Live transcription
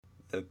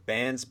the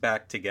band's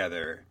back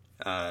together,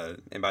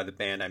 and by the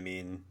band I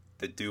mean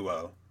the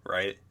duo,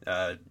 right?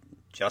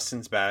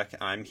 Justin's back.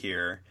 I'm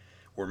here.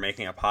 We're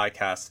making a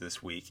podcast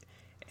this week,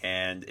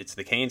 and it's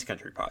the Canes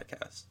Country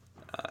podcast.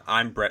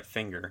 I'm Brett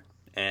Finger,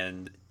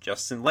 and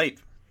Justin Lape.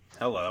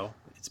 Hello.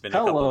 It's been a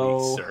couple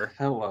weeks, Hello, sir.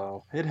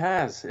 hello. It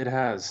has.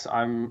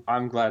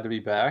 I'm glad to be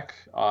back.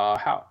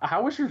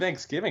 How was your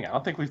Thanksgiving? I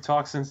don't think we've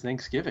talked since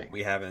Thanksgiving.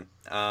 We haven't,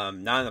 not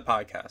in the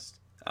podcast.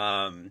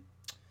 Um,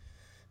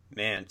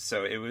 Man,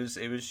 so it was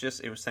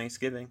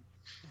Thanksgiving.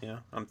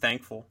 I'm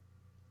thankful.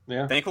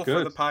 Yeah, Thankful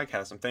for good. the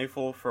podcast. I'm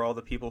thankful for all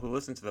the people who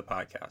listen to the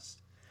podcast.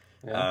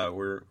 Yeah.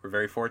 We're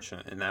very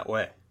fortunate in that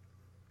way.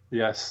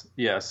 Yes,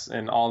 yes.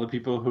 And all the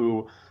people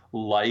who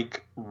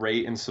like,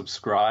 rate, and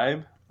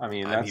subscribe. I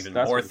mean, I'm that's even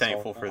that's more what it's all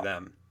thankful for about.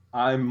 them.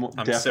 I'm I'm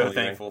so definitely thankful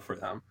thankful for for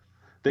them. them.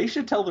 They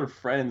should tell their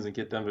friends and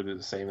get them to do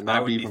the same, and then I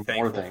I'll be would be even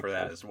more thankful for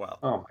that thankful. as well.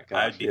 Oh my I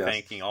gosh, would be yes.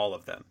 thanking all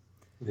of them.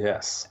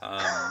 Yes.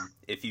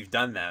 If you've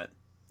done that,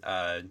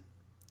 uh,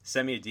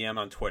 send me a DM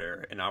on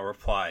Twitter and I'll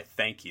reply,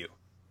 "Thank you.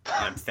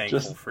 I'm thankful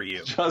Just for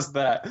you." just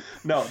that.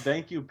 No,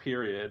 thank you,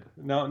 period.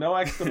 No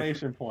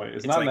exclamation point. It's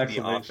It's not an like The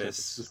exclamation. It's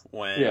Office just yeah.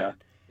 when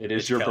It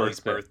is it's your Kelly's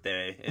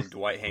birthday. birthday and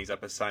Dwight hangs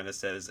up a sign that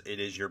says, "It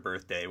is your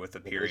birthday," with a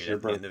It is period your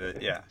at the end of it.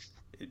 birthday. Yeah,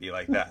 it'd be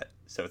like that.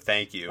 So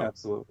thank you.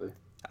 Absolutely.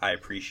 I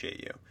appreciate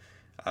you.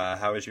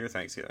 How was your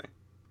Thanksgiving?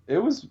 It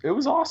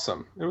was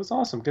awesome. It was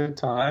awesome. Good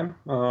time.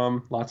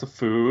 Lots of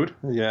food.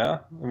 Yeah.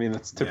 I mean,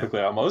 that's Yeah. typically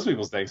how most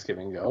people's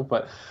Thanksgiving go.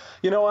 But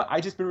you know what? I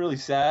just been really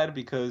sad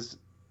because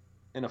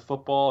in a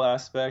football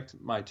aspect,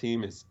 my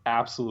team is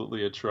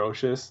absolutely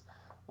atrocious.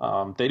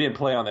 They didn't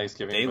play on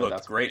Thanksgiving, They but looked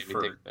that's what great made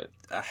me think for of it.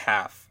 a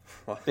half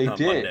They on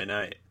Monday did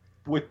night.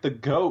 with the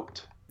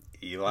GOAT,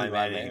 Eli Eli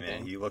Manning, man,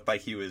 Manning. he looked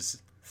like he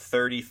was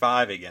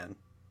 35 again.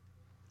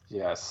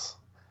 Yes.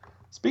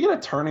 Speaking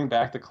of turning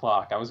back the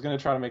clock, I was going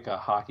to try to make a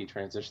hockey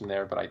transition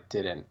there, but I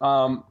didn't.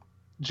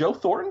 Joe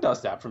Thornton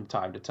does that from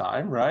time to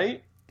time,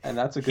 right? And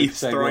that's a He good was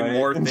throwing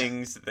more segue.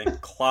 things than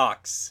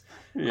clocks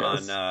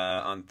Yes,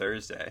 on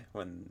Thursday he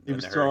when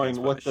was the Hurricanes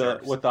throwing won the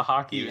Sharks. what the He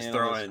hockey was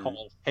analysts throwing call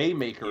he was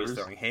haymakers.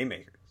 throwing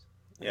haymakers.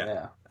 Yeah.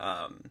 Yeah,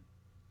 Um,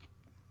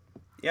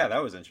 yeah,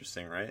 that was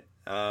interesting, right?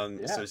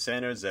 yeah. So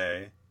San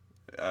Jose,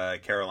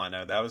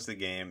 Carolina, that was the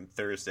game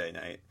Thursday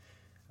night.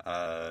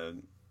 Uh,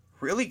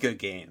 Really good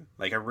game,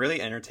 like a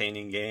really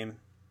entertaining game.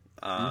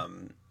 Mm,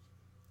 Um,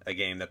 a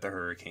game that the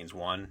Hurricanes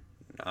won.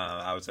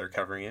 I was there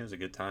covering it. It was a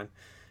good time.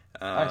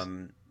 nice.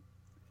 Um,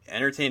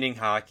 Entertaining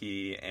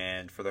hockey,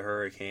 and for the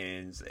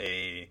Hurricanes,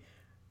 a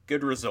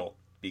good result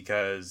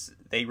because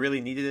they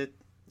really needed it.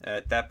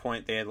 At that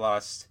point, they had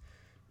lost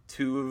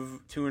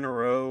two in a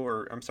row,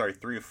 or I'm sorry,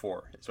 three of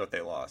four is what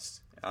they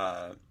lost.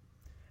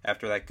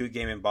 After that good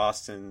game in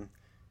Boston,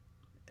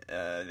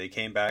 they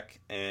came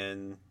back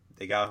and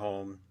they got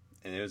home,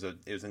 and it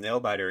was a nail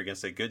biter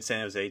against a good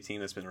San Jose team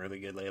that's been really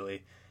good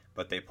lately,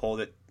 but they pulled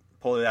it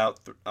out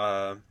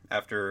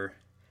after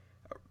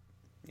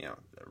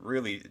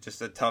really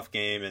just a tough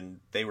game, and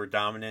they were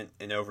dominant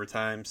in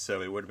overtime.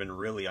 So it would have been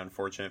really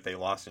unfortunate if they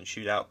lost in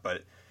shootout.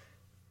 But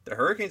the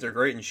Hurricanes are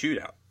great in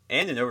shootout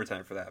and in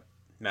overtime for that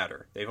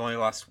matter. They've only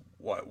lost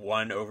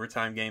one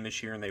overtime game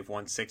this year, and they've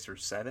won six or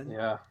seven,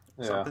 Yeah,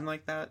 yeah. something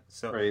like that.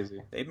 So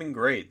Crazy. they've been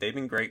great. They've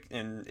been great,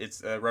 and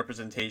it's a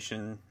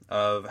representation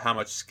of how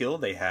much skill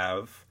they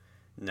have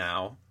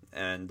now,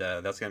 and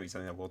that's going to be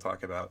something that we'll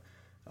talk about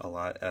a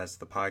lot as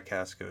the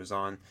podcast goes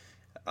on.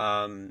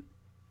 Um,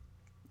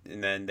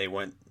 and then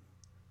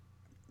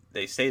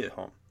they stayed at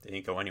home. They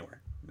didn't go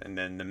anywhere. And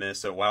then the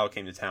Minnesota Wild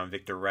came to town.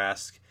 Victor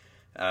Rask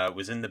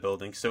was in the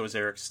building. So was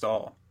Eric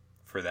Stahl,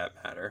 for that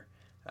matter.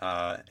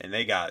 And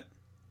they got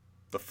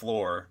the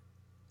floor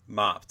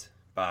mopped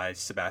by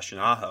Sebastian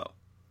Aho,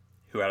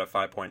 who had a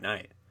 5-point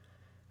night,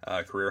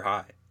 career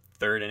high,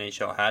 third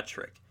NHL hat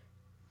trick.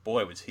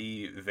 Boy, was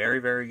he very,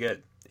 very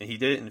good. And he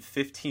did it in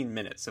 15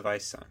 minutes of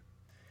ice time,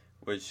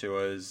 which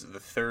was the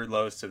third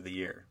lowest of the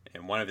year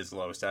and one of his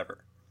lowest ever.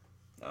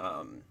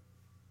 Um,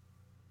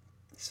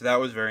 so that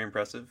was very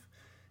impressive.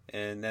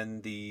 And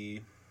then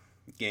the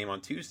game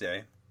on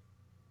Tuesday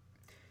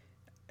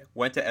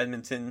went to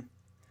Edmonton.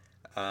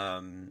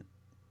 Um,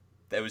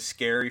 that was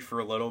scary for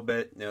a little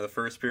bit. The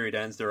first period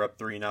ends, they're up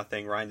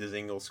 3-0. Ryan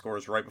Dzingel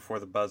scores right before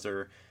the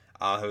buzzer.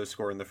 Aho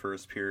scored in the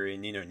first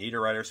period.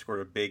 Niederreiter scored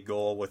a big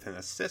goal with an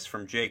assist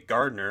from Jake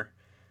Gardner,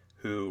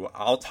 who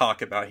I'll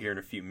talk about here in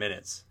a few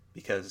minutes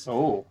because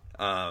Oh,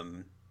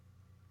 um,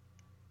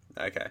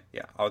 okay,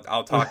 yeah,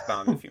 I'll talk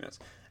about him in a few minutes.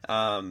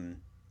 Um,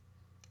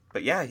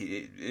 but yeah,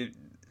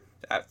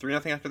 at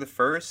 3-0 after the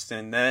first,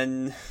 and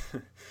then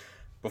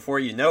before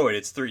you know it,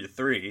 it's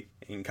 3-3,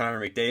 and Connor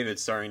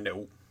McDavid's starting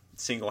to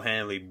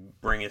single-handedly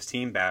bring his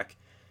team back.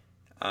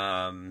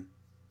 Um,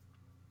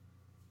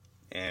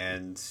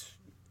 and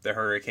the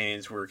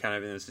Hurricanes were kind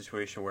of in a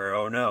situation where,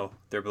 oh no,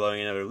 they're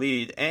blowing another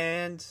lead,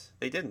 and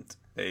they didn't.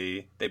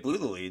 They blew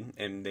the lead,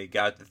 and they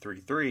got to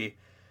 3-3,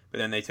 but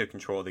then they took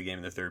control of the game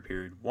in the third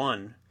period,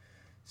 won.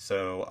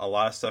 So a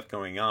lot of stuff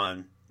going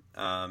on.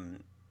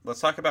 Let's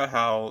talk about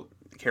how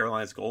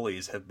Carolina's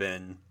goalies have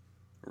been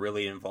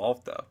really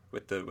involved though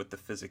with the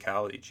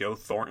physicality. Joe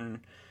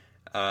Thornton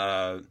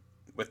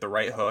with the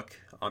right hook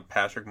on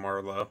Patrick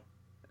Marleau.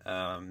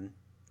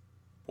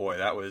 Boy,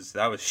 that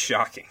was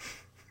shocking.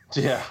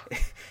 Yeah.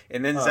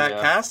 And then Zach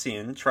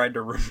Kassian tried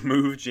to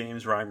remove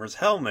James Reimer's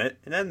helmet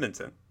in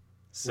Edmonton.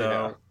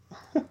 So,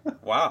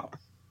 wow.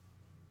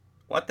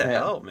 What the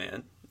hell,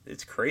 man?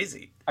 It's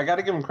crazy. I got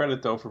to give him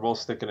credit though for both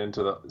sticking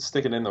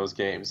in those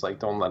games. Like,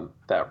 don't let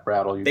that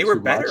rattle you. They were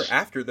better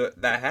after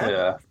that happened.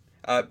 Yeah.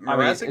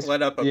 Mrazek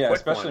let up a quick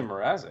especially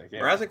one. Mrazek.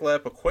 Yeah. Mrazek let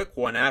up a quick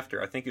one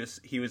after. I think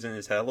he was in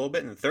his head a little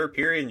bit in the third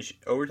period and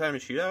overtime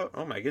and shootout.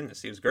 Oh my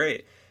goodness, he was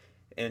great.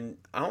 And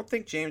I don't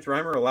think James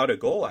Reimer allowed a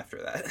goal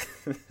after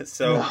that.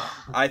 So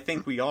I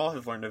think we all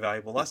have learned a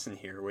valuable lesson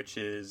here, which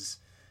is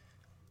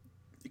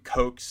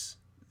coax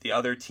the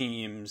other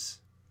team's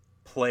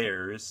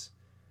players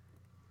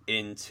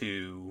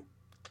into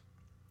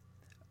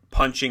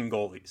punching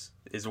goalies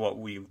is what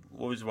we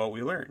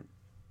learned.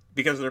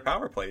 Because their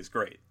power play is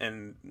great,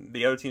 and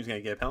the other team's going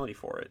to get a penalty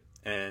for it.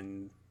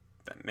 And,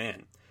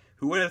 man,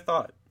 who would have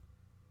thought?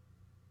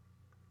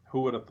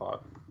 Who would have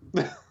thought?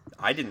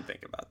 I didn't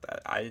think about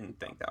that. I didn't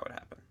think that would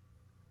happen.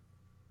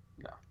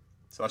 No.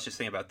 So let's just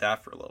think about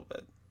that for a little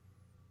bit.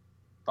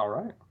 All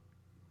right.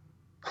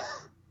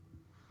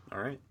 All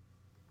right.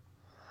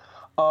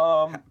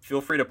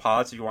 Feel free to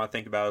pause if you want to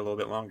think about it a little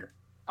bit longer.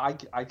 I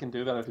can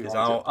do that if you want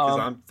to. Because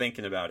I'm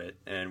thinking about it,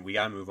 and we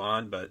got to move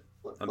on, but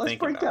I'm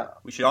thinking about it.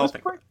 We should all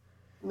think about it.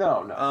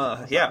 No.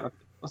 Yeah.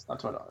 Let's not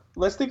talk about it.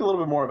 Let's think a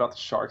little bit more about the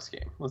Sharks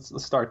game.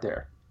 Let's start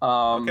there.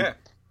 Okay.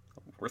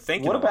 We're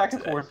thinking what a back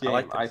and today. forth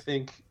game. I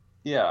think,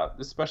 yeah,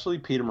 especially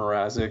Peter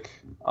Mrazek.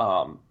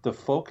 The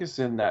focus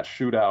in that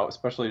shootout,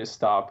 especially to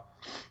stop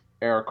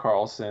Erik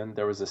Karlsson.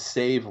 There was a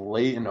save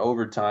late in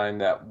overtime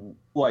that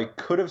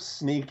could have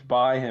sneaked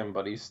by him,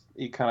 but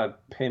he kind of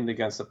pinned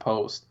against the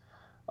post.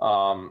 It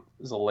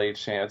was a late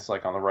chance,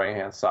 on the right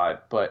hand side,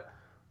 but.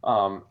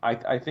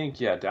 I think,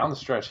 down the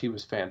stretch, he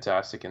was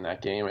fantastic in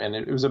that game. And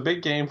it was a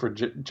big game for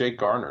Jake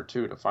Gardiner,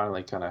 too, to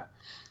finally kind of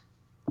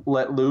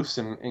let loose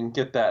and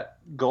get that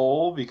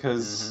goal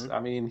because,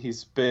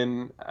 he's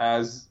been,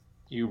 as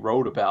you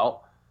wrote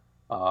about,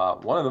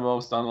 one of the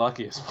most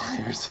unluckiest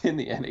players in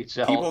the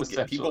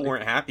NHL. People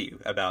weren't happy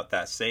about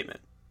that statement.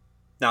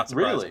 Not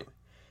surprisingly.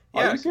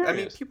 Really?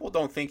 Yeah, people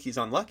don't think he's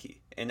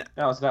unlucky. And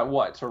now, is that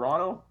what?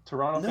 Toronto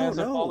fans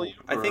that follow you?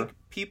 I think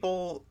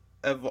people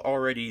have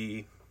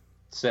already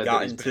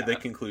gotten to the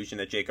conclusion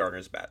that Jake Gardiner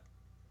is bad.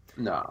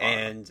 No.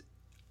 And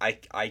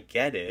I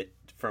get it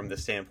from the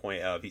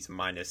standpoint of he's a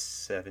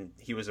 -7.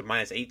 He was a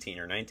 -18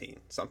 or 19,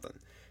 something.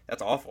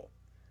 That's awful.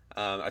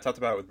 I talked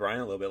about it with Brian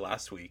a little bit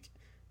last week.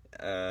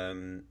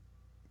 There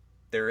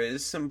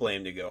is some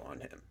blame to go on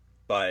him.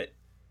 But,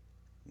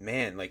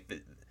 man,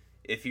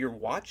 if you're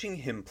watching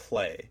him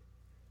play,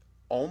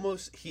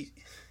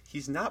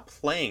 he's not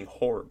playing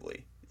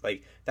horribly.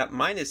 That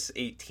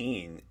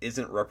 -18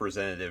 isn't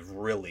representative,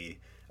 really,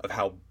 of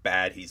how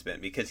bad he's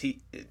been, because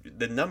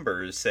the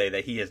numbers say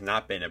that he has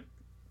not been a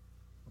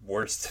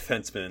worst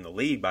defenseman in the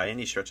league by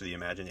any stretch of the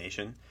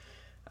imagination.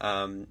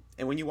 And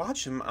when you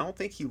watch him, I don't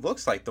think he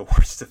looks like the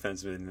worst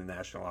defenseman in the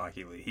National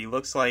Hockey League. He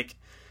looks like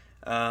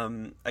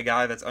a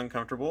guy that's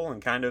uncomfortable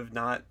and kind of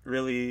not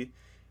really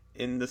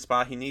in the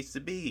spot he needs to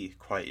be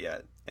quite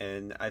yet.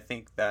 And I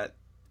think that,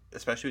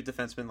 especially with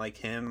defensemen like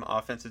him,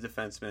 offensive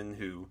defensemen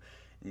who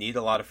need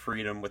a lot of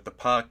freedom with the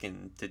puck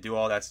and to do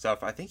all that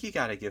stuff, I think you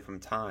got to give him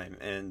time.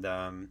 And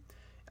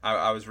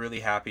I was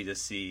really happy to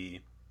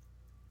see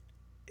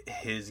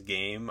his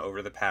game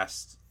over the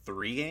past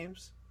 3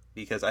 games,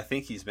 because I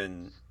think he's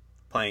been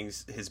playing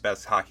his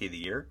best hockey of the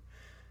year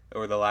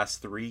over the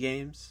last 3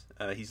 games.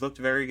 He's looked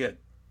very good.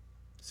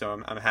 So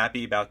I'm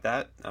happy about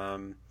that.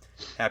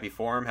 Happy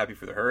for him, happy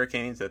for the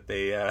Hurricanes that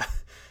they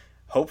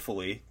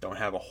hopefully don't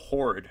have a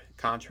horrid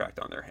contract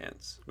on their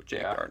hands with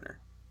Jake Gardiner.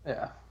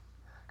 Yeah.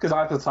 Because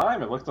at the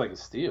time, it looked like a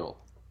steal.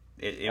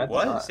 It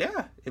was,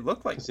 yeah. It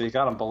looked like. So you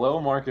got him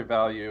below market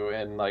value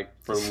and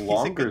for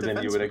longer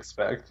than you would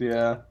expect,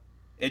 yeah.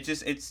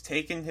 It's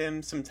taken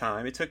him some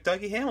time. It took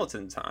Dougie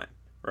Hamilton time,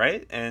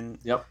 right?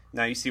 And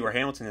now you see where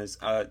Hamilton is.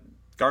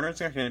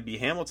 Gardner's not going to be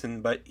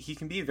Hamilton, but he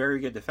can be a very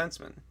good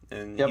defenseman.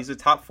 And he's a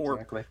top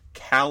 4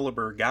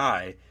 caliber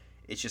guy.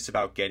 It's just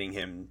about getting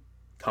him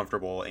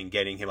comfortable and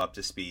getting him up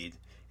to speed.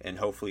 And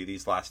hopefully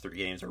these last 3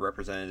 games are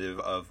representative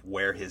of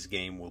where his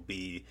game will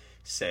be,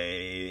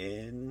 say,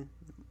 in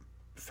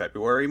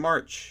February,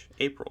 March,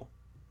 April,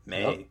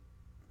 May,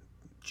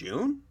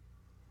 June?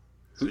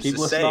 Who's keep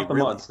listing off the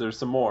months. There's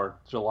some more.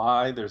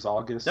 July, there's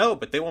August. No,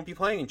 but they won't be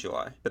playing in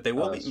July. But they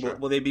will be.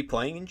 Will they be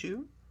playing in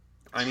June?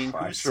 I mean,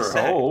 I sure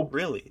hope.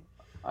 Really?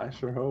 I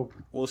sure hope.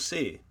 We'll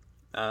see.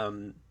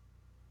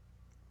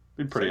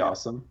 Be pretty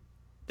awesome.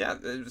 Yeah,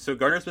 so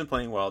Gardner's been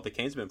playing well. The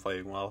Canes have been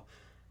playing well.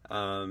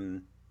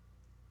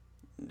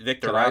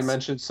 Victor Can Rask. I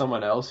mention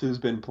someone else who's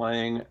been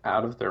playing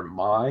out of their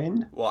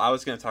mind? Well, I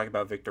was going to talk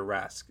about Victor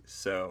Rask.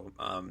 So,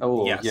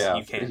 yes,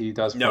 you can. He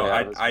does play no,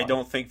 out of his I mind.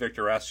 don't think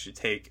Victor Rask should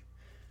take,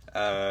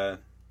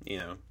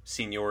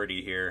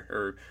 seniority here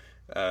or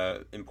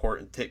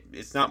important.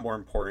 It's not more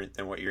important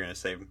than what you're going to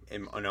say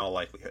in all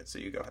likelihood. So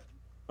you go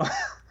ahead.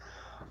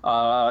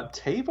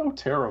 Teuvo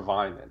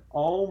Teravainen.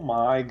 Oh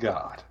my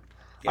God.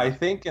 Yeah. I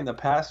think in the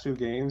past 2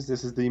 games,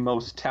 this is the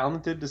most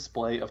talented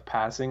display of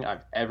passing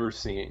I've ever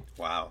seen.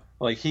 Wow.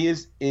 Like, he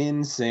is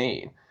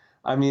insane.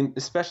 I mean,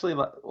 especially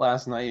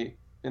last night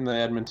in the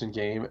Edmonton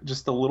game,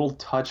 just a little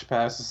touch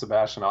pass to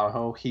Sebastian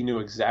Aho. He knew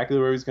exactly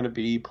where he was going to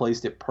be,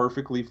 placed it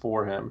perfectly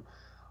for him.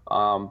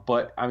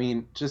 But, I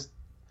mean,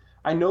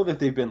 I know that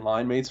they've been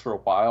line mates for a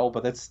while,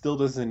 but that still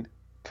doesn't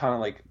kind of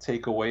like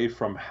take away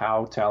from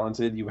how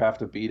talented you have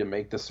to be to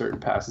make the certain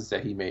passes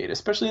that he made,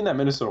 especially in that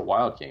Minnesota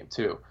Wild game,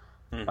 too.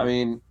 Mm-hmm. I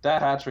mean,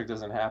 that hat trick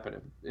doesn't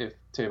happen if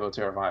Teuvo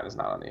Teravainen is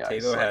not on the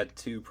ice. Teuvo had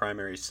 2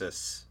 primary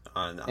assists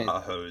on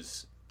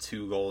Aho's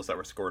 2 goals that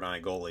were scored on a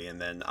goalie,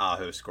 and then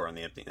Aho scored on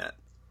the empty net.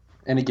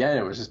 And again,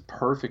 it was just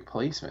perfect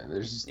placement.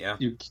 There's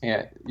you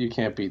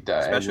can't beat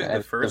that. Especially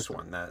the first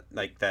one,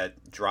 that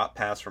drop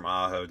pass from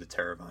Aho to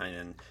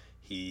Teravainen.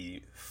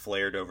 He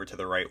flared over to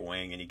the right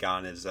wing, and he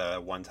got his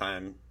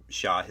one-time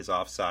shot, his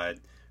offside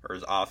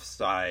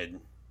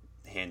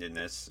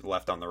handedness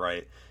left on the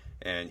right,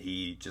 and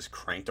he just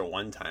cranked a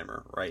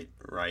one-timer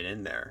right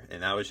in there,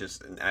 and that was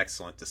just an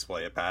excellent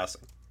display of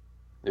passing.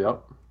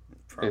 Yep,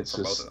 it's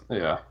just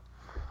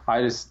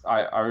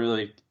I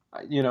really,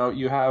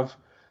 you have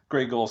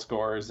great goal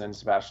scorers in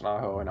Sebastian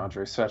Aho and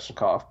Andrei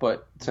Svechnikov,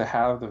 but to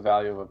have the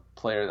value of a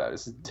player that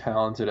is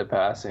talented at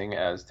passing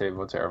as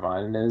Teuvo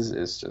Teravainen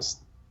is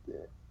just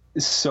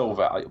so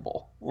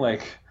valuable.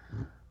 Like,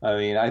 I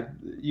mean,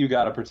 you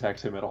got to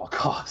protect him at all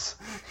costs.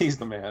 He's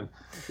the man.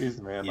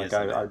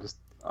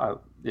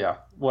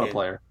 What a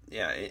player.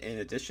 Yeah. In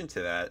addition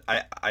to that,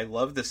 I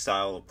love the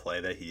style of play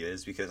that he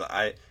is, because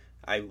I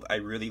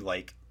really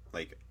like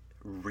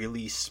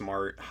really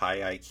smart, high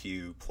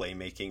IQ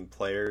playmaking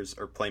players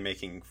or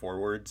playmaking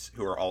forwards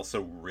who are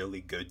also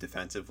really good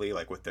defensively,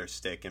 like with their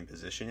stick and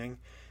positioning.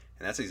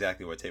 And that's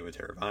exactly what Teuvo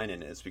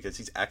Teravainen is, because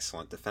he's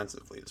excellent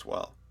defensively as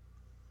well.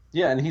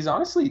 Yeah, and he's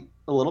honestly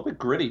a little bit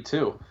gritty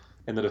too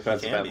in the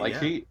defensive end.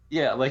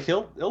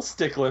 He'll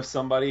stick lift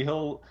somebody.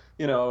 He'll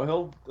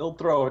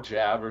throw a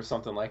jab or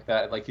something like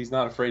that. Like, he's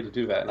not afraid to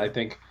do that. And I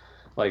think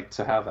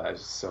to have that is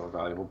just so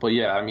valuable. But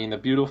yeah, I mean, the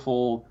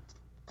beautiful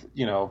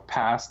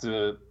pass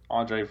to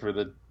Andre for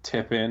the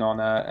tip in on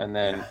that, and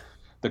then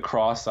the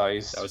cross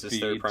ice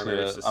feed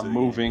to a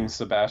moving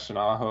Sebastian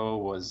Aho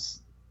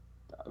was,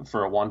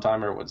 for a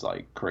one-timer, was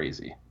like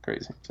crazy,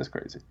 just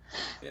crazy.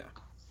 Yeah.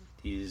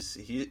 He's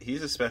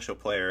a special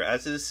player,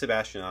 as is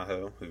Sebastian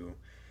Aho, who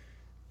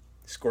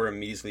scored a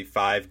measly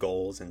 5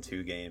 goals in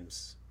 2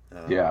 games.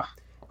 I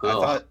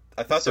thought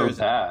there was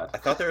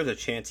a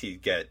chance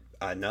he'd get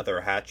another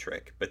hat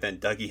trick, but then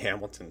Dougie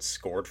Hamilton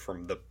scored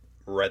from the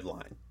red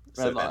line.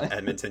 Then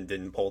Edmonton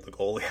didn't pull the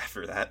goalie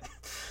after that.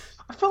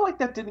 I feel like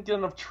that didn't get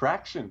enough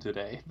traction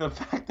today. The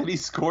fact that he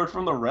scored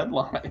from the red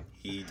line.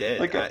 He did.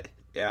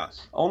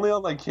 Only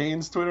on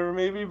Kane's Twitter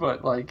maybe,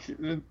 but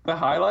the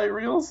highlight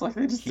reels,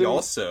 they just. He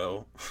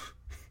also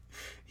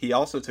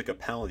took a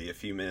penalty a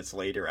few minutes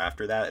later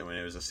after that, when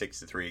it was a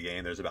 6-3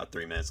 game. There's about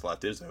 3 minutes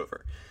left. It was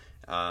over.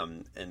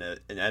 And an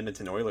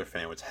Edmonton Oilers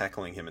fan was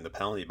heckling him in the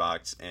penalty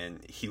box,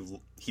 and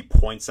he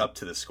points up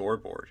to the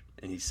scoreboard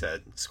and he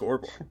said,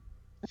 "Scoreboard."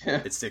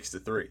 It's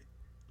 6-3.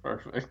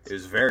 Perfect. It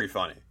was very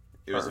funny.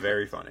 It was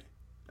very funny.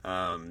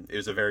 It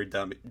was a very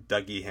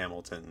Dougie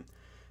Hamilton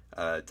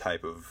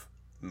type of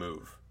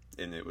move,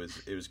 and it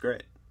was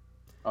great.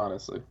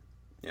 Honestly.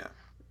 Yeah.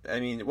 I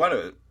mean,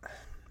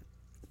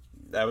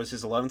 that was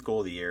his 11th goal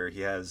of the year.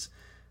 He has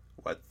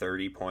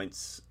 30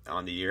 points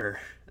on the year.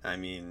 I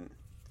mean,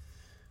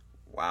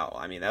 wow.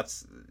 I mean,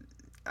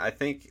 I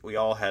think we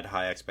all had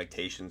high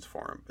expectations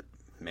for him, but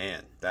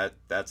man,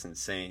 that's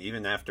insane.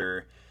 Even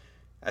after,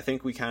 I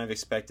think we kind of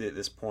expected at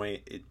this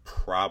point it'd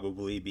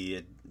probably be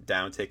a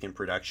downtick in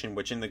production,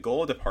 which in the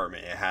goal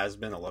department it has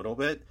been a little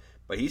bit,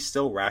 but he's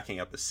still racking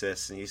up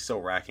assists, and he's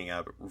still racking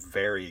up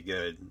very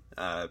good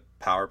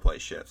power play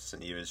shifts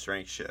and even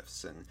strength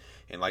shifts. And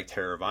like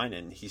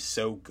Teravainen, he's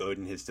so good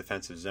in his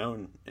defensive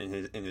zone,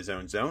 in his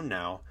own zone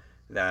now,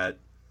 that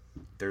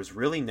there's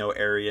really no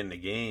area in the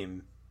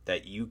game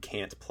that you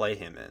can't play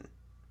him in,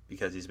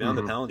 because he's been on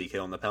the penalty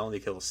kill, and the penalty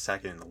kill is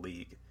second in the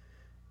league.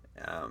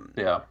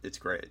 It's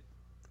great.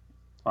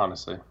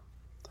 Honestly.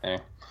 Dang.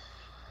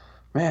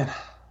 Man,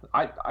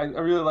 I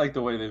really like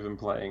the way they've been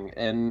playing,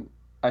 and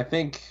I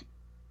think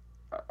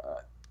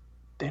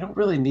they don't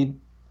really need.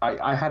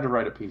 I had to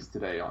write a piece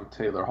today on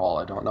Taylor Hall.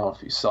 I don't know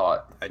if you saw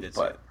it. I did,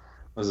 but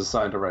I was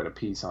assigned to write a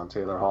piece on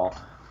Taylor Hall.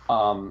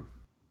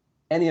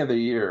 Any other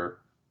year,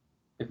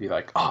 it'd be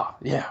like, oh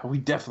yeah, we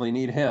definitely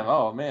need him.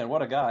 Oh man,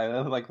 what a guy!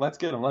 Let's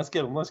get him.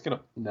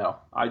 No,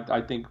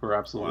 I think we're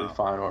absolutely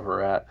fine where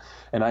we're at.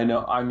 And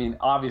I mean,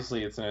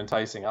 obviously it's an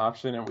enticing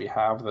option, and we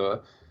have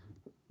the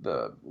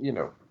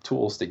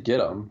tools to get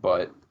him,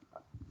 but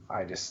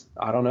I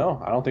don't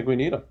know. I don't think we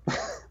need him.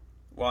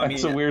 Well, I mean,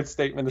 that's a weird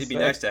statement to say. It'd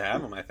be nice to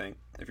have him, I think,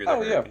 if you're the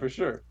Hurricane. Yeah,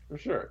 for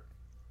sure.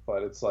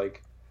 But it's I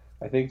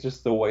think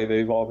just the way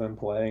they've all been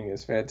playing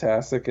is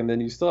fantastic, and then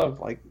you still have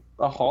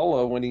a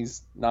Holla when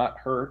he's not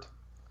hurt.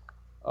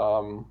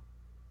 Um,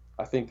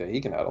 I think that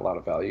he can add a lot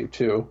of value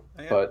too.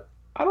 Oh, yeah. But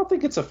I don't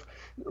think it's a.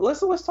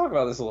 Let's talk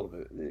about this a little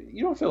bit.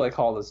 You don't feel like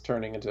Hall is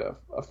turning into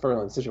a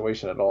Ferland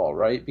situation at all,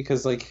 right?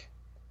 Because like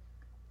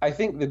I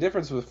think the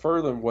difference with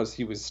Ferland was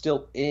he was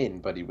still in,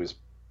 but he was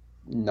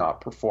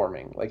not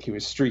performing. Like he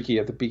was streaky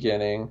at the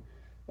beginning,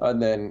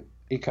 and then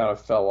he kind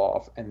of fell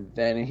off, and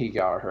then he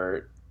got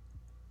hurt.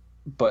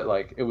 But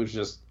like it was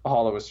just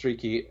Holla was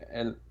streaky,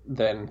 and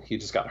then he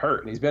just got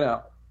hurt, and he's been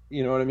out.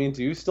 You know what I mean?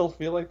 Do you still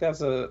feel like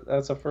that's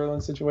a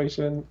Ferland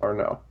situation or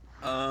no?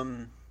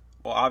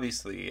 Well,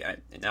 obviously,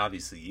 and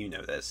obviously you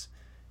know this.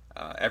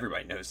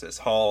 Everybody knows this.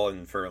 Hall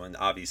and Ferland,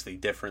 obviously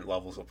different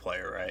levels of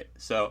player, right?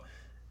 So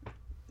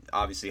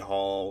obviously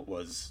Hall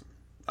was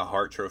a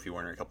Hart Trophy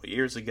winner a couple of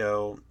years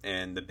ago,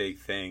 and the big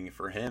thing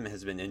for him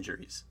has been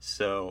injuries.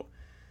 So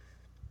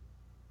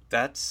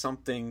that's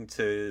something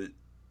to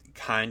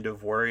kind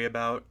of worry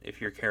about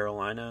if you're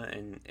Carolina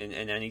and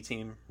any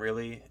team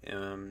really.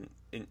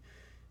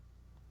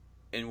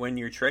 And when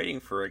you're trading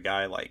for a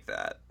guy like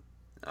that,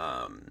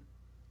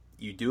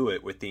 you do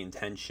it with the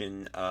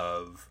intention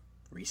of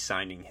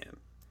re-signing him.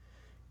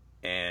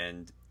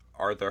 And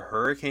are the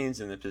Hurricanes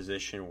in the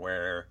position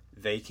where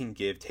they can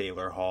give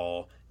Taylor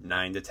Hall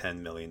 $9 to $10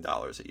 million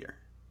a year?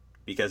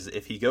 Because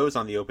if he goes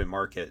on the open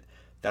market,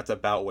 that's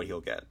about what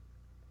he'll get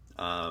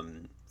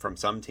from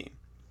some team.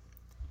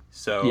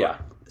 So Yeah.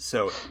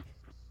 so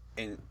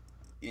and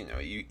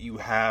you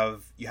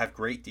have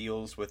great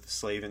deals with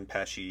Slavin,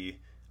 Pesci,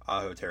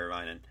 Aho,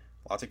 Teravainen,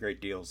 lots of great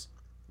deals.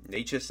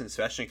 Necas and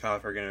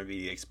Svechnikov are going to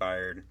be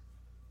expired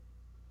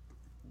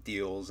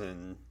deals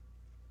in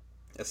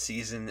a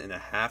season and a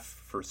half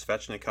for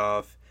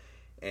Svechnikov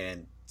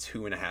and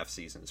 2.5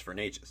 seasons for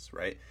Necas,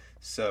 right?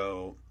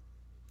 So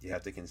you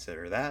have to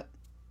consider that.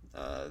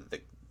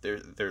 The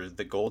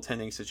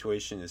goaltending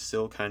situation is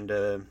still kind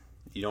of,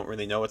 you don't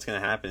really know what's going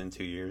to happen in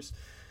 2 years.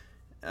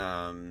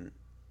 Then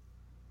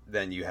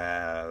you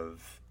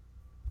have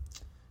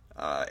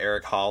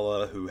Eric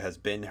Holla, who has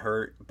been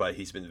hurt, but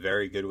he's been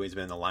very good when he's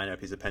been in the lineup.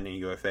 He's a pending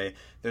UFA.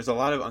 There's a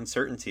lot of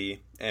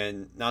uncertainty,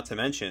 and not to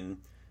mention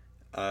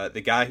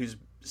the guy who's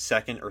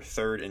second or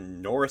third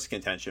in Norris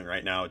contention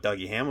right now,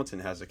 Dougie Hamilton,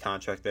 has a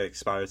contract that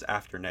expires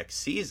after next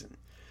season.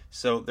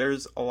 So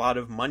there's a lot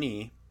of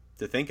money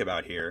to think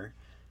about here.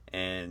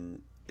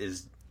 And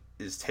is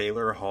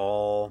Taylor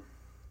Hall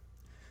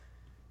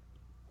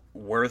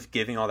worth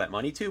giving all that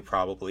money to?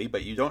 Probably,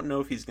 but you don't know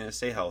if he's going to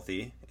stay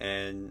healthy.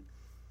 And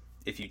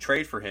if you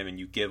trade for him and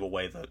you give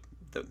away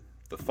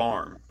the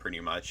farm pretty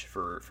much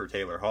for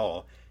Taylor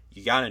Hall,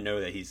 you got to know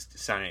that he's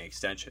signing an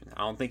extension. I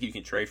don't think you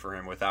can trade for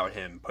him without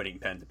him putting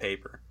pen to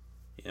paper.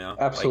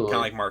 Absolutely. Kind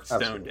of like Mark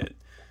Stone did.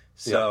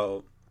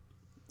 So,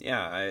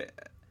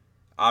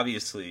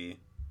 obviously,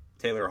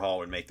 Taylor Hall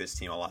would make this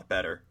team a lot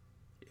better.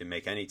 It'd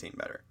make any team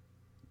better.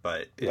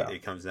 But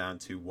it comes down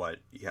to what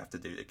you have to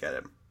do to get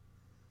him.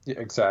 Yeah,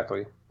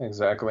 exactly. And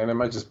it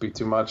might just be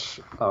too much.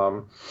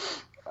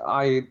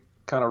 I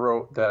kind of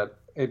wrote that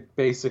it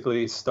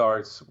basically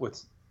starts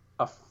with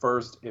a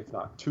first, if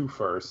not two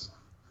firsts,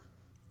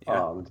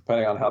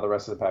 depending on how the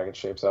rest of the package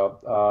shapes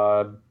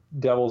out.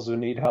 Devils who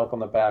need help on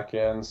the back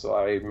end, so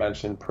I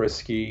mentioned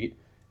Prisky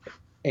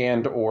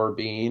and or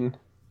Bean.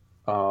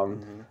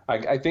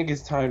 I think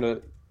it's time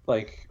to,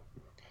 like,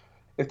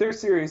 if they're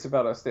serious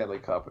about a Stanley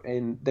Cup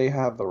and they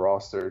have the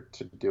roster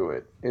to do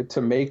it,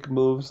 to make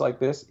moves like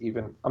this,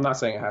 even, I'm not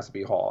saying it has to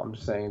be Hall, I'm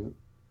just saying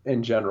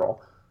in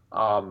general,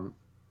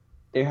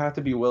 they have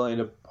to be willing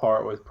to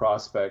part with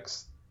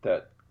prospects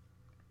that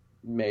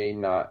may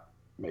not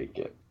make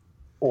it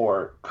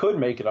or could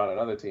make it on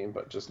another team,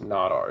 but just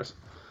not ours.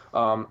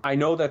 I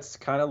know that's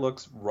kind of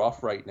looks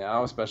rough right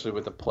now, especially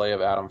with the play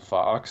of Adam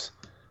Fox,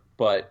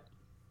 but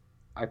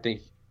I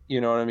think,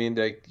 you know what I mean?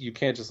 You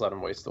can't just let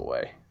him waste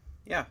away.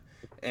 Yeah,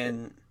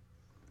 and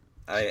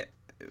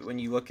when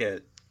you look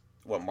at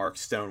what Mark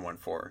Stone went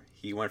for,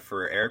 he went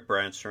for Eric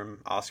Brandstrom,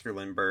 Oscar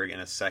Lindberg,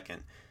 and a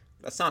second.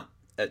 That's not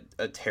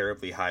a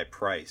terribly high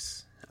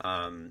price.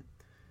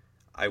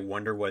 I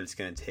wonder what it's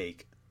going to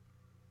take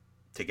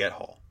to get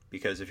Hall,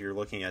 because if you're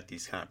looking at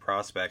these kind of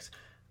prospects,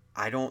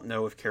 I don't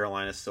know if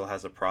Carolina still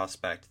has a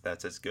prospect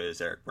that's as good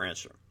as Eric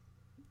Brandstrom.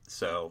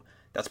 So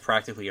that's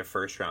practically a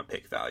first-round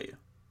pick value,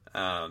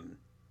 and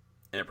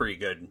a pretty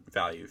good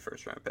value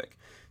first-round pick.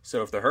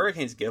 So if the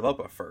Hurricanes give up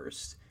a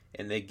first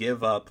and they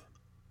give up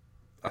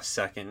a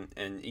second,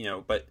 and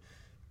but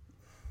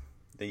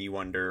then you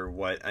wonder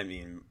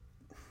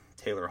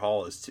Taylor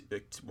Hall is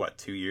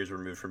 2 years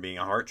removed from being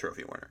a Hart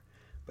Trophy winner,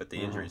 but the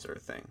injuries are a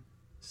thing.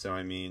 So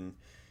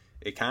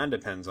it kind of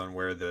depends on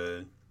where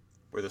the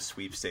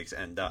sweepstakes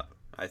end up,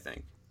 I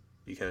think,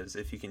 because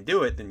if you can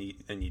do it, then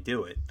you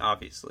do it.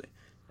 Obviously,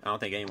 I don't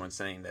think anyone's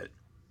saying that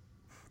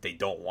they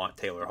don't want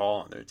Taylor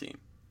Hall on their team,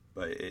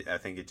 but I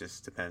think it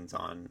just depends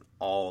on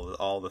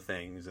all the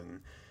things and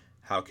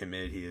how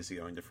committed he is to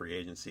going to free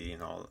agency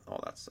and all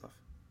that stuff.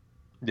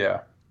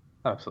 Yeah,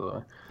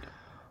 absolutely.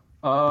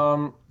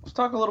 Yeah. Let's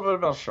talk a little bit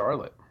about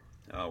Charlotte.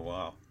 Oh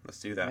wow,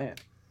 let's do that. Man.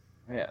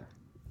 Yeah,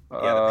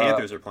 the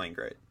Panthers are playing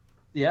great.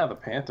 Yeah, the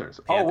Panthers.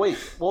 Oh, Panthers.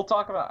 wait. We'll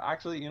talk about,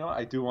 actually,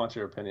 I do want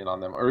your opinion on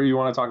them. Or you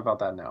want to talk about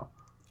that now?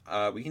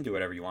 We can do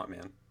whatever you want,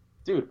 man.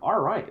 Dude, all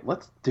right.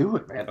 Let's do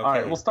it, man. All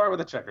right. We'll Okay. start with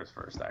the Checkers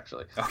first,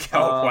 actually. Okay.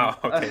 Oh, Um, wow.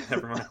 Okay.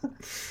 Never mind.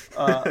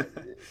 uh,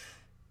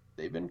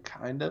 they've been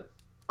kind of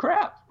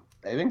crap.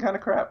 They've been kind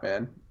of crap,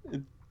 man.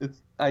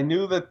 I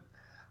knew that,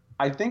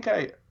 I think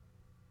I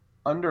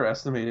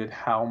underestimated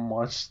how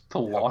much the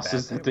How bad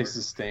losses they that they were.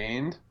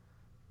 sustained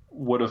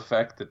would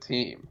affect the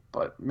team.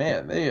 But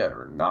man, they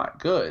are not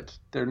good.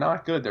 They're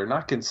not good. They're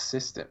not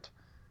consistent.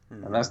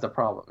 And Hmm. that's the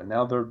problem. And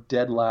now they're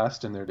dead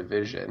last in their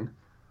division.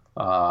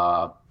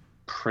 Uh,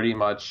 Pretty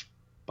much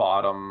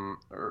bottom,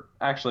 or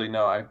actually,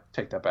 no, I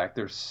take that back.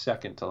 They're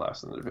second to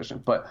last in the division,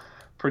 but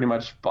pretty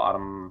much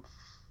bottom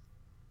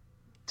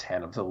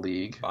 10 of the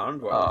league. Bottom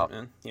dwellers, Uh,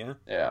 man. Yeah.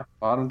 yeah,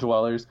 bottom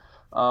dwellers.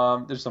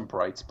 There's some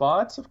bright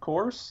spots, of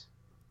course.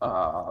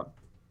 Uh,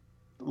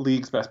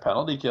 League's best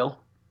penalty kill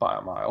by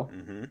a mile.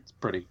 Hmm. It's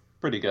pretty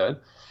good.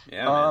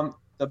 Yeah, man.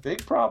 The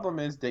big problem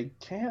is they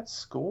can't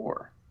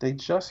score. They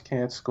just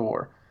can't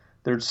score.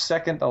 They're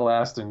second to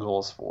last in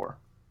goals for.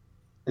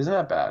 Isn't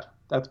that bad?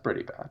 That's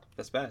pretty bad.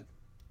 That's bad.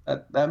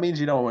 That means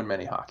you don't win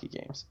many hockey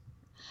games.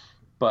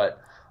 But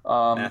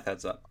um, Math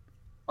heads up.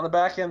 on the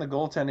back end, the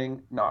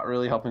goaltending not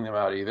really helping them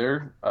out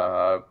either.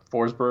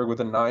 Forsberg with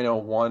a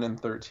 901 in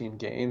 13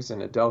 games,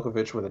 and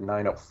Nedeljkovic with a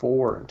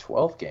 904 in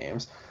 12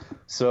 games.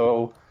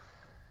 So,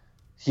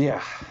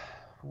 yeah.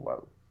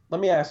 Well, let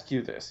me ask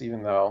you this,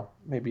 even though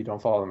maybe you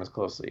don't follow them as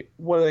closely.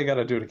 What do they got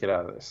to do to get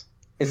out of this?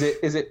 Is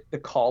it the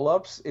call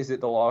ups? Is it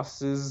the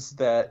losses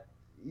that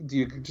do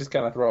you just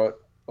kind of throw it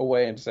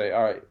away and say,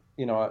 all right,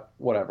 you know what,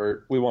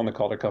 whatever. We won the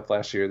Calder Cup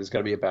last year. There's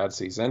going to be a bad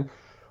season,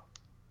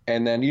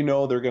 and then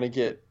they're going to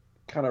get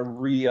kind of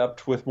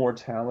re-upped with more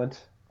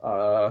talent,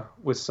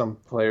 with some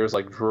players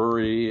like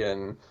Drury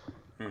and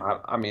Hmm.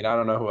 I mean I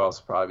don't know who else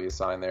will probably be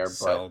assigned there, but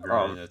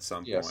Selgren at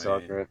some yeah, point.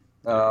 Selgren.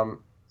 Yeah.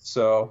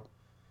 So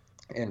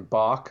and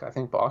Bach, I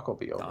think Bach will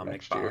be over Dominic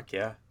next year. Bach.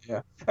 Yeah.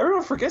 Yeah,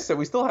 everyone forgets that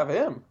we still have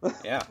him.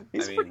 Yeah. I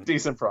He's a pretty mean,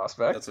 decent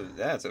prospect.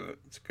 it's a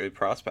good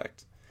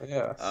prospect.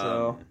 Yeah,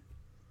 so Um,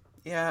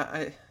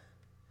 yeah,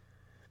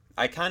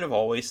 I kind of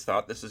always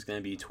thought this was going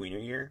to be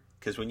tweener year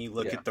because when you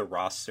look yeah, at the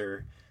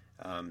roster,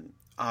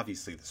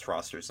 obviously this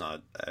roster is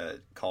not a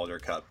Calder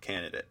Cup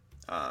candidate.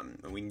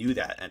 And we knew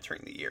that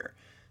entering the year.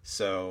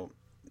 So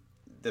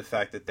the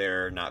fact that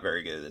they're not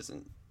very good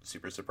isn't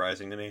super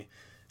surprising to me.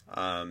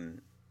 Um,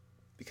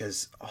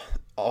 because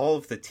all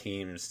of the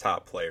team's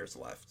top players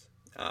left.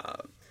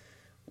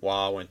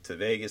 Wah went to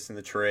Vegas in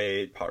the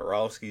trade.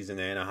 Podorowski's in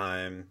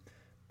Anaheim.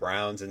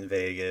 Brown's in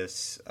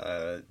Vegas.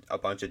 A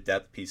bunch of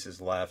depth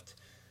pieces left.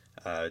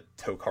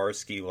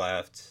 Tokarski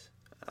left.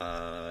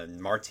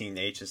 Martin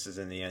Necas is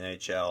in the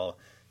NHL.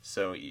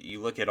 So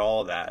you look at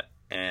all that,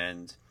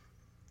 and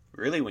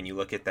really when you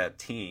look at that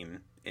team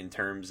in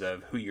terms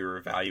of who you're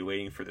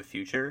evaluating for the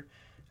future,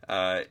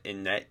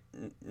 in net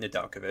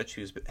Nedeljkovic,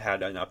 who's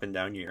had an up and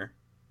down year,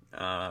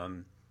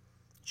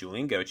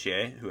 Julien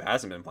Gauthier, who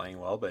hasn't been playing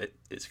well but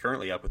is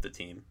currently up with the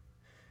team,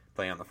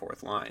 playing on the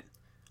fourth line.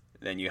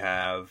 Then you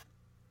have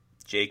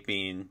Jake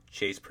Bean,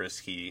 Chase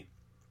Prisky,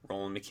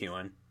 Roland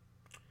McEwen,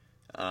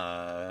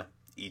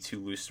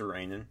 Eetu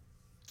Luostarinen.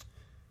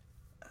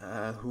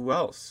 Who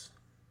else?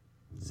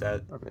 Is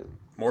that I mean,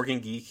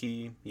 Morgan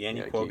Geekie, yeah,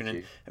 Yanni Kuokkanen?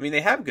 Kiki. I mean,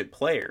 they have good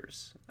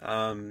players,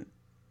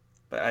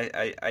 but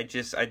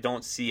I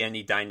don't see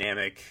any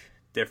dynamic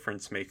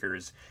difference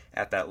makers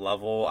at that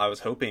level. I was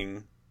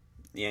hoping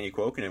Yanni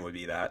Kuokkanen would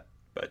be that,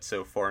 but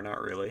so far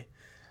not really.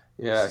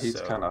 Yeah, So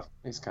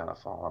he's kind of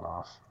fallen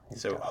off.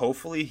 He's so got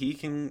hopefully he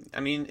can. I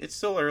mean, it's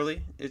still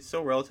early. It's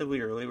still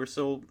relatively early. We're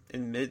still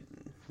in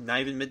not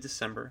even mid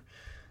December.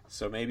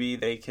 So maybe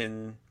they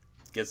can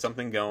get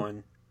something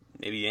going.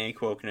 Maybe Yanni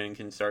Kuokkanen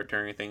can start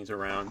turning things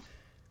around.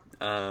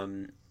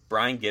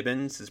 Brian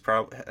Gibbons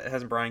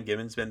hasn't Brian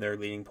Gibbons been their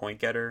leading point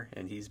getter,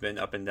 and he's been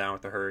up and down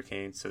with the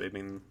Hurricanes, so they've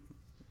been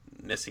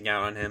missing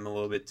out on him a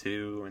little bit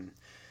too. And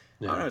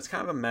I don't yeah, know, it's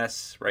kind of a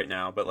mess right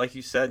now. But like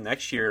you said,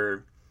 next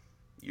year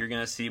you're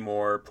gonna see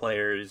more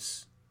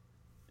players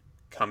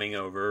coming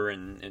over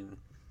and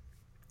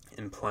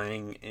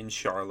playing in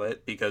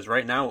Charlotte because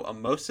right now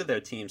most of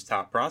their team's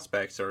top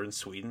prospects are in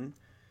Sweden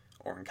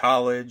or in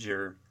college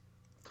or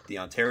the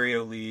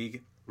Ontario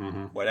League,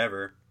 hmm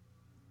whatever.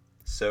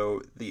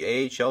 So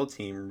the AHL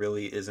team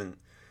really isn't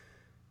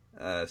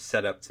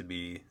set up to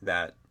be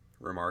that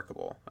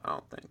remarkable, I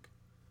don't think.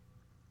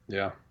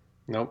 yeah,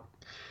 nope,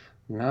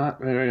 not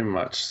very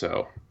much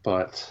so.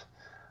 But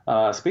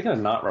speaking of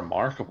not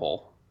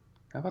remarkable,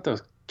 how about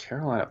those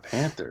Carolina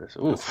Panthers?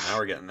 So now Oof,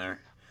 we're getting there.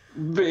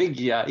 big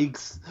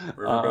yikes.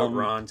 Riverboat Um,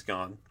 Ron's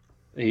gone.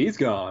 he's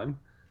gone.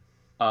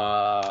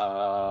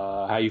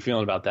 How you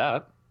feeling about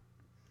that?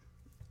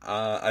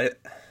 I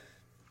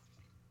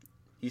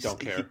he's Don't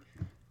care.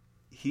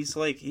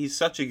 he's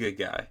such a good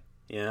guy,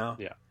 you know.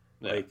 Yeah,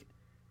 yeah, Like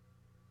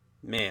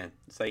man,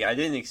 it's like I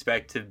didn't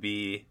expect to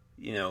be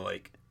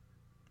like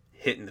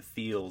hitting the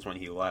fields when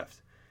he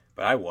left,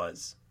 but I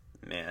was.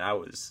 Man, I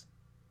was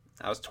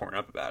torn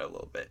up about it a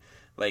little bit.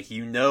 Like,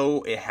 you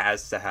know it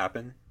has to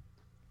happen,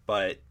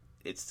 but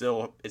it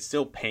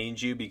still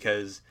pains you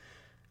because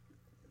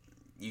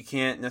you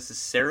can't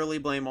necessarily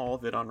blame all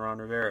of it on Ron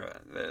Rivera.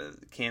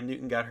 Cam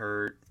Newton got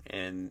hurt,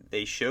 and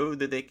they showed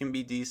that they can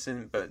be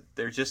decent, but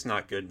they're just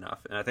not good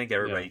enough. And I think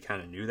everybody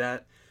kind of knew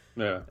that.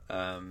 Yeah.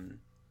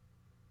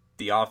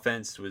 The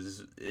offense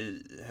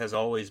has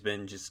always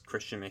been just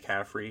Christian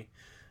McCaffrey,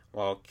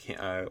 while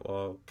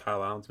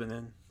Kyle Allen's been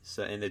in.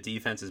 So, and the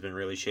defense has been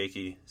really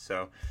shaky.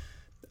 So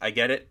I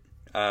get it.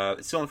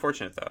 It's still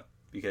unfortunate though,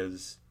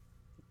 because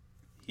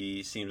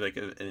he seems like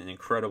an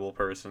incredible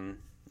person,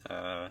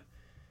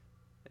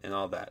 and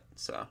all that.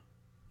 So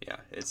yeah,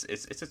 it's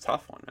a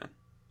tough one, man.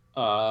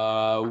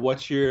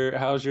 How's your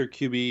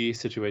QB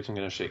situation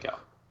going to shake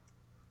out?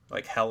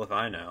 Like hell if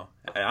I know.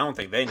 I don't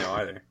think they know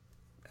either.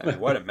 I mean,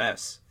 what a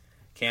mess.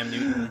 Cam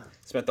Newton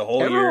spent the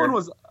whole year. Everyone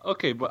was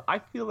okay, but I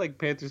feel like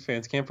Panthers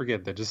fans can't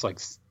forget that just like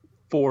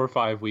 4 or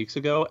 5 weeks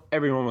ago,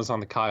 everyone was on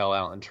the Kyle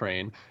Allen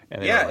train,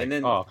 and they were like, and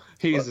then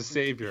he's a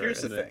savior.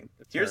 Here's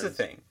the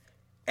thing.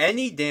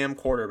 Any damn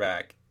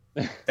quarterback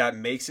that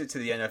makes it to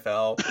the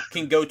NFL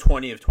can go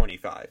 20 of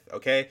 25.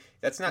 Okay,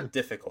 that's not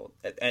difficult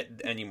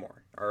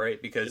anymore. All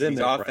right, because these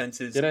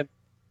offenses,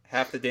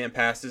 half the damn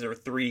passes are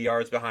 3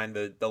 yards behind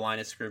the line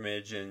of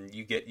scrimmage, and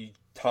you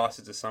toss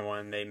it to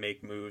someone, they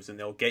make moves, and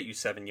they'll get you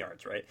 7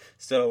 yards. Right,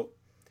 so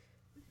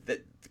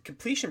the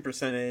completion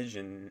percentage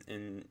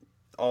and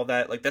all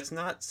that, like, that's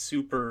not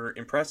super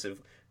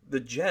impressive. The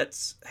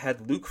Jets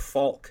had Luke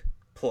Falk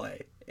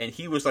play, and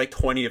he was like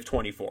 20 of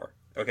 24.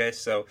 Okay,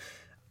 so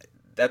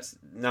that's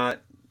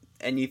not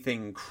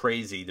anything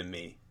crazy to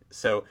me.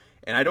 So,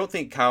 and I don't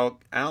think Kyle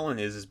Allen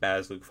is as bad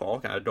as Luke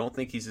Falk. I don't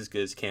think he's as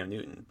good as Cam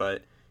Newton,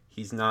 but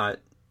he's not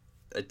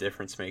a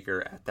difference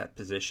maker at that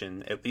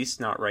position, at least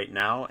not right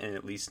now, and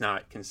at least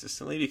not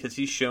consistently, because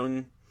he's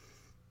shown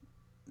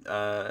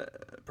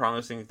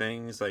promising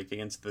things, like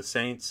against the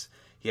Saints.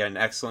 He had an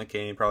excellent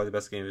game, probably the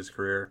best game of his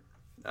career.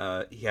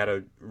 He had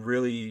a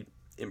really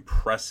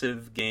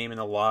impressive game in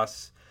a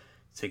loss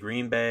to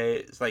Green Bay.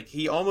 It's like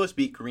he almost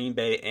beat Green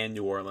Bay and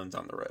New Orleans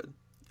on the road.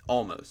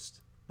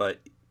 Almost.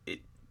 But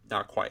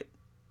not quite.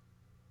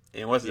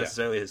 And it wasn't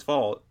necessarily his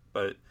fault,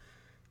 but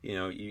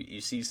you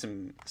see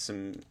some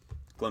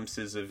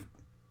glimpses of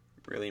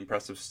really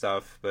impressive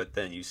stuff, but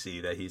then you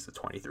see that he's a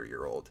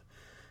 23-year-old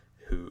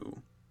who,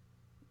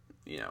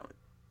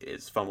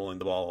 is fumbling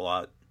the ball a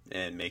lot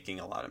and making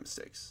a lot of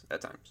mistakes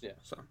at times. Yeah.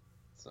 So.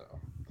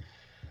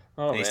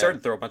 And he started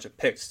to throw a bunch of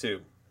picks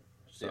too.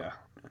 So, yeah.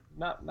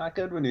 Not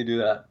good when you do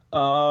that.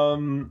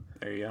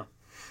 There you go.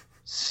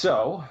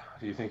 So,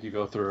 do you think you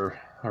go through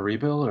a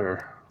rebuild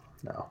or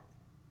no?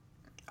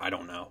 I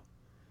don't know.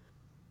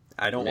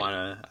 I don't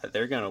want to.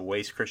 They're going to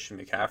waste Christian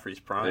McCaffrey's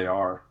prime. They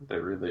are. They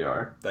really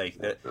are. Like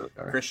that. Really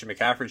are. Christian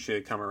McCaffrey should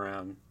have come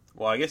around.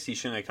 Well, I guess he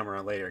shouldn't have come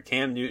around later.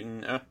 Cam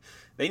Newton.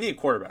 They need a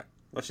quarterback.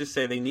 Let's just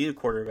say they need a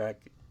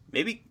quarterback.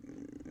 Maybe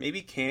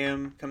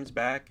Cam comes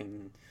back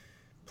and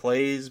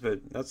plays, but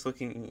that's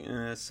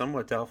looking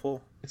somewhat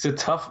doubtful. It's a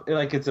tough.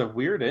 It's a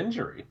weird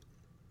injury.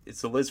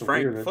 It's a Liz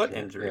Frank foot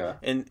injury. Yeah.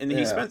 And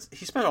he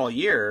spent all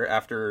year,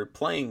 after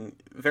playing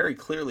very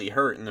clearly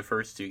hurt in the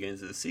first 2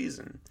 games of the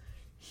season.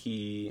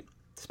 He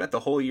spent the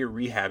whole year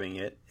rehabbing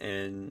it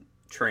and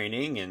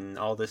training and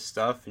all this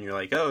stuff, and you're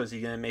like, oh, is he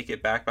going to make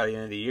it back by the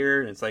end of the year?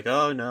 And it's like,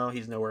 oh no,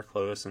 he's nowhere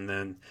close. And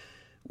then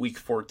week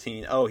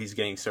 14, oh, he's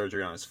getting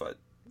surgery on his foot.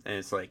 And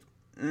it's like,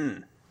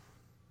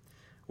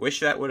 wish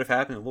that would have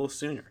happened a little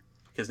sooner,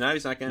 because now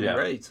he's not going to be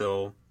ready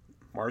till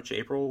March,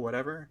 April,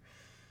 whatever.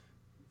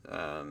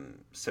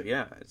 So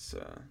yeah, it's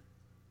a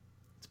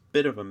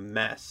bit of a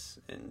mess,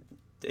 and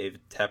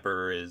David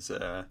Tepper is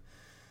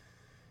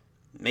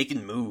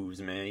making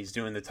moves, man. He's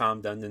doing the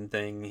Tom Dundon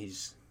thing.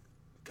 He's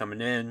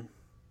coming in,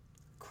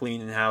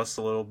 cleaning house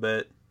a little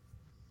bit,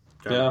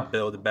 trying to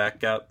build it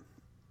back up,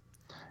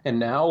 and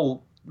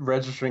now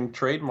registering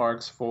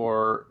trademarks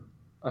for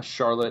a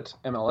Charlotte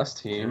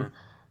MLS team,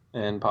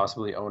 and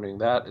possibly owning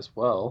that as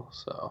well.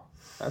 So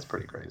that's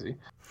pretty crazy.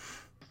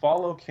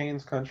 Follow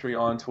Canes Country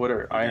on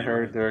Twitter. I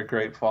heard they're a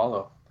great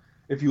follow.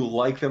 If you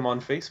like them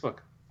on Facebook,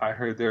 I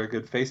heard they're a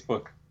good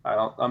Facebook.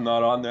 I'm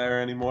not on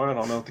there anymore. I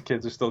don't know if the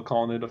kids are still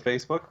calling it a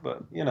Facebook,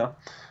 but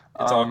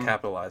it's all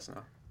capitalized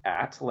now.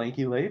 At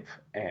Lanky Lape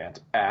and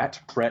at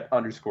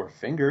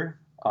Brett_Finger.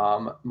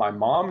 My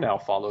mom now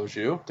follows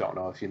you. Don't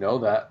know if you know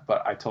that,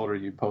 but I told her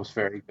you post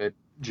very good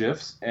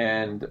GIFs,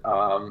 and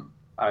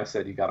I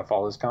said you got to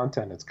follow his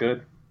content. It's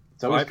good.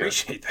 I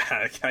appreciate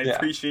that. I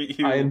appreciate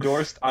you. I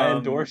endorsed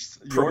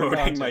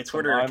promoting my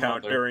Twitter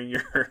account during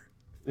your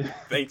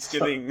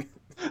Thanksgiving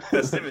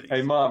festivities.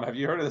 Hey, Mom, have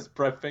you heard of this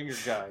Brett Finger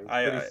guy?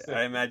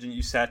 I imagine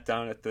you sat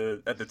down at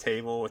the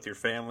table with your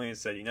family and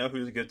said,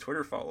 who's a good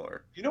Twitter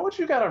follower? You know what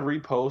you got to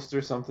repost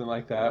or something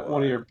like that?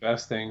 One of your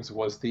best things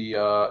was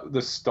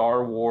the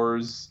Star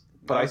Wars.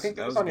 But I think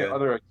it was on your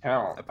other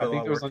account. I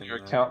think it was on your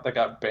account that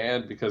got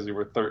banned because you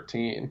were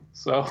 13.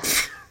 So.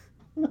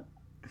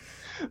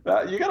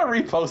 You got to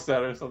repost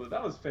that or something.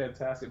 That was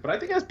fantastic. But I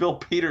think it has Bill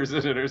Peters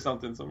in it or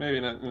something, so maybe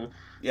not.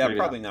 Yeah, maybe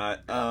probably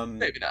not.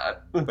 Maybe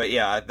not. But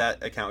yeah,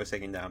 that account was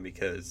taken down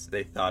because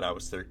they thought I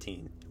was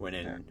 13, when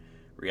in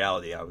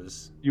reality I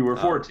was. You were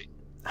 14.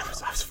 I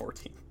was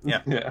 14.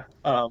 Yeah. Yeah.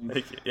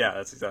 Yeah,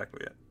 that's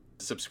exactly it.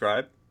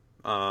 Subscribe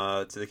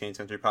to the Canes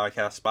Country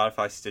Podcast,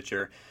 Spotify,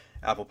 Stitcher,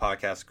 Apple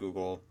Podcasts,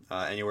 Google,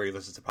 anywhere you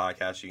listen to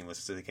podcasts, you can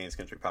listen to the Canes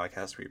Country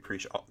Podcast. We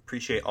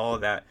appreciate all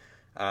of that.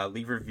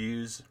 Leave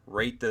reviews,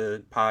 rate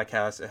the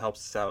podcast. It helps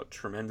us out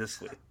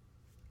tremendously.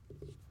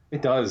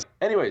 It does.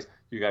 Anyways,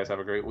 you guys have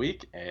a great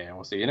week, and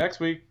we'll see you next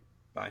week.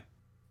 Bye.